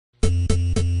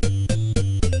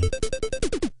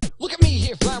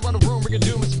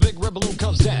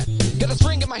comes down. Got a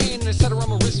string in my hand and a setter on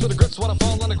my wrist with a grips when I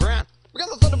fall on the ground. We got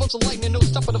the thunderbolts of lightning, no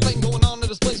stopping the flame going on in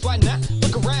this place right now.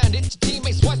 Look around, it's your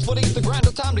teammates, watch what ain't the grind,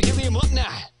 no time to give him up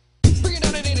now. Bring it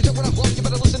down and ain't a joke when I flow, you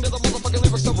better listen to the motherfucking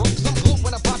lyrics I'm wrote, cause I'm cool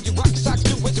when I pop you, rock your socks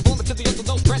too, as you vomit to the earth with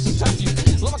no stress to stop you.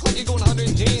 Love my clock, you're going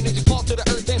 110, as you fall to the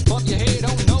earth and bump your head,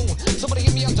 oh no. Somebody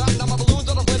hit me on top, now my balloons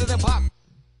on the plate and pop.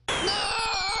 No!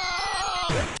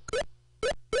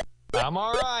 I'm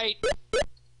alright.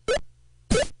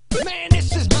 Man,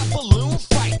 this is my balloon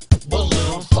fight.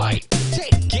 Balloon fight.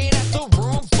 Take it at the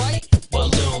room fight.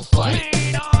 Balloon fight.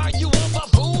 Man, are you a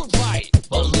buffoon fight?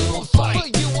 Balloon fight.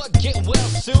 Will you a get well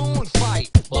soon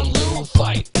fight? Balloon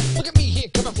fight. Look at me here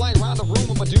coming flying around the room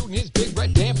with my dude and his big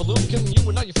red damn balloon, killing you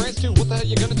and all your friends too. What the hell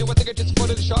you gonna do? I think I just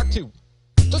spotted a shark too.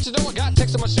 Don't you know I got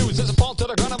text on my shoes? There's a fall to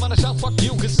the ground, I'm on a shelf, fuck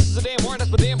you. Cause this is a damn war,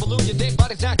 that's my damn balloon. Your dead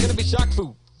body's not gonna be shark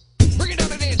food. Bring it down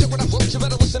to the edge, when I float, you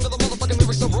better listen to the motherfucking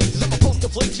lyrics I'm wrote. Cause I'm a poke to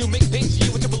flake you, make things for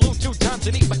you with your balloon 2 times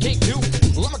and eat my cake too.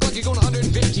 Well, I'm a clock, you're going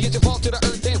 150, as you fall to the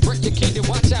earth and break your kid, and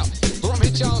watch out. Or I'm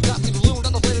hit y'all, got me balloon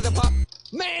on the plate of the pop.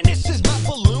 Man, this is my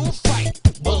balloon fight.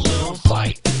 Balloon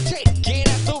fight. Take it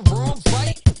at the room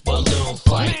fight. Balloon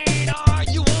fight. Man, are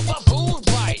you a buffoon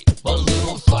fight?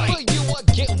 Balloon fight. Will you a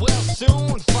get well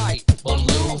soon fight?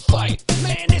 Balloon fight.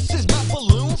 Man, this is my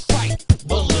balloon fight.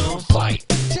 Balloon fight.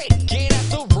 Take it at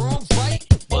the room fight.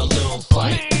 Balloon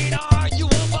fight. Man,